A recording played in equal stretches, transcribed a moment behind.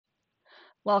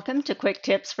Welcome to Quick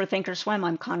Tips for thinkorswim.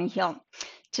 I'm Connie Hill.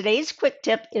 Today's quick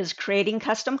tip is creating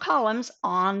custom columns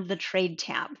on the Trade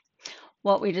tab.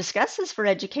 What we discuss is for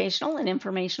educational and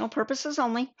informational purposes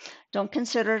only. Don't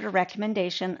consider it a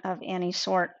recommendation of any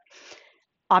sort.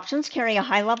 Options carry a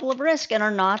high level of risk and are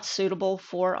not suitable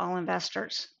for all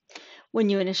investors.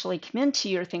 When you initially come into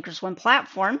your thinkorswim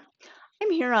platform, I'm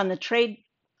here on the Trade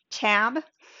tab,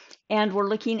 and we're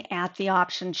looking at the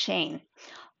option chain.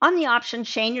 On the option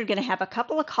chain, you're going to have a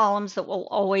couple of columns that will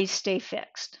always stay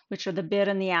fixed, which are the bid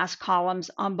and the ask columns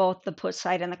on both the put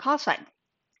side and the call side.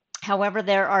 However,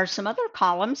 there are some other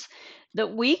columns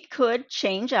that we could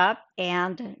change up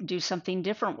and do something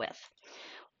different with.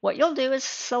 What you'll do is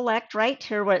select right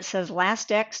here where it says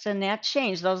last X and net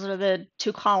change. Those are the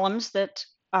two columns that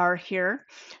are here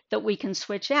that we can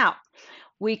switch out.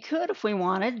 We could, if we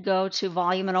wanted, go to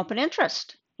volume and open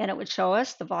interest, and it would show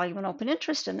us the volume and open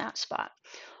interest in that spot.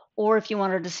 Or if you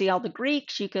wanted to see all the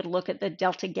Greeks, you could look at the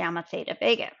delta, gamma, theta,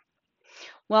 vega.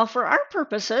 Well, for our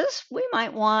purposes, we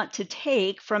might want to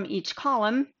take from each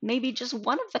column, maybe just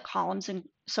one of the columns, and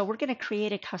so we're going to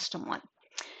create a custom one.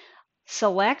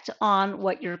 Select on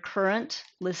what your current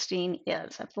listing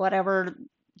is, whatever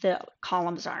the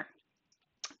columns are,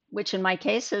 which in my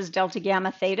case is delta,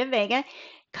 gamma, theta, vega.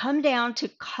 Come down to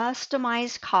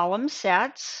customize column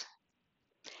sets.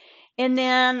 And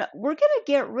then we're going to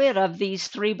get rid of these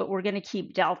three, but we're going to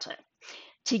keep delta.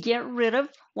 To get rid of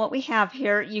what we have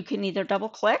here, you can either double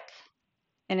click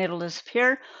and it'll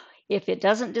disappear. If it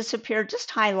doesn't disappear, just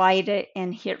highlight it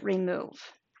and hit remove.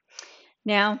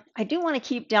 Now, I do want to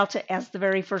keep delta as the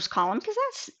very first column because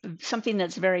that's something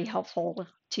that's very helpful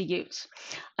to use.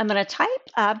 I'm going to type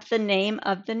up the name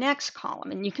of the next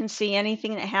column, and you can see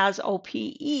anything that has OPE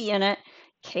in it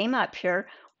came up here.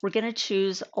 We're going to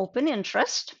choose open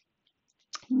interest.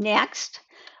 Next,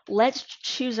 let's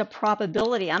choose a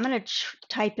probability. I'm going to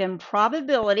type in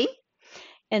probability,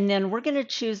 and then we're going to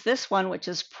choose this one, which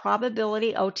is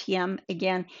probability OTM.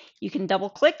 Again, you can double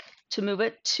click to move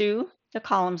it to the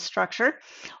column structure.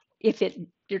 If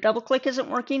your double click isn't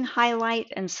working,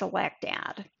 highlight and select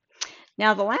add.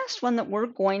 Now, the last one that we're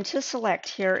going to select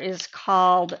here is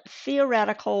called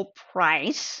theoretical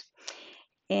price.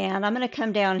 And I'm going to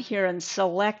come down here and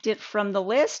select it from the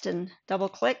list and double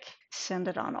click, send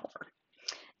it on over.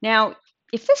 Now,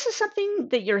 if this is something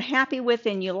that you're happy with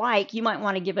and you like, you might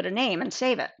want to give it a name and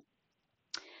save it.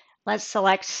 Let's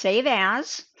select Save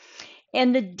As.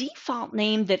 And the default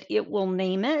name that it will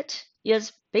name it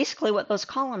is basically what those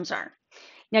columns are.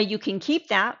 Now, you can keep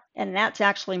that, and that's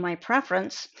actually my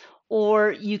preference,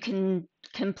 or you can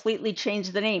completely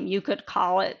change the name. You could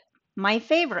call it My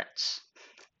Favorites,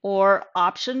 or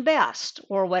option best,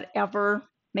 or whatever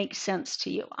makes sense to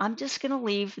you. I'm just going to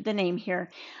leave the name here.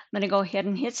 I'm going to go ahead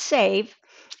and hit save.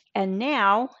 And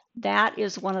now that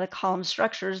is one of the column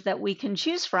structures that we can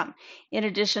choose from. In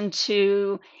addition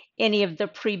to any of the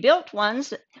pre-built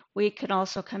ones, we can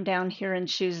also come down here and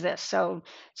choose this. So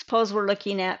suppose we're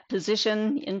looking at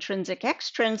position, intrinsic,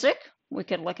 extrinsic. We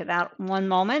could look at that one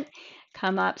moment,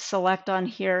 come up, select on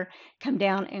here, come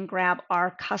down and grab our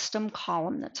custom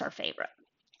column that's our favorite.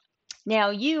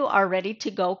 Now you are ready to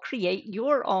go create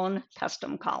your own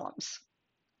custom columns.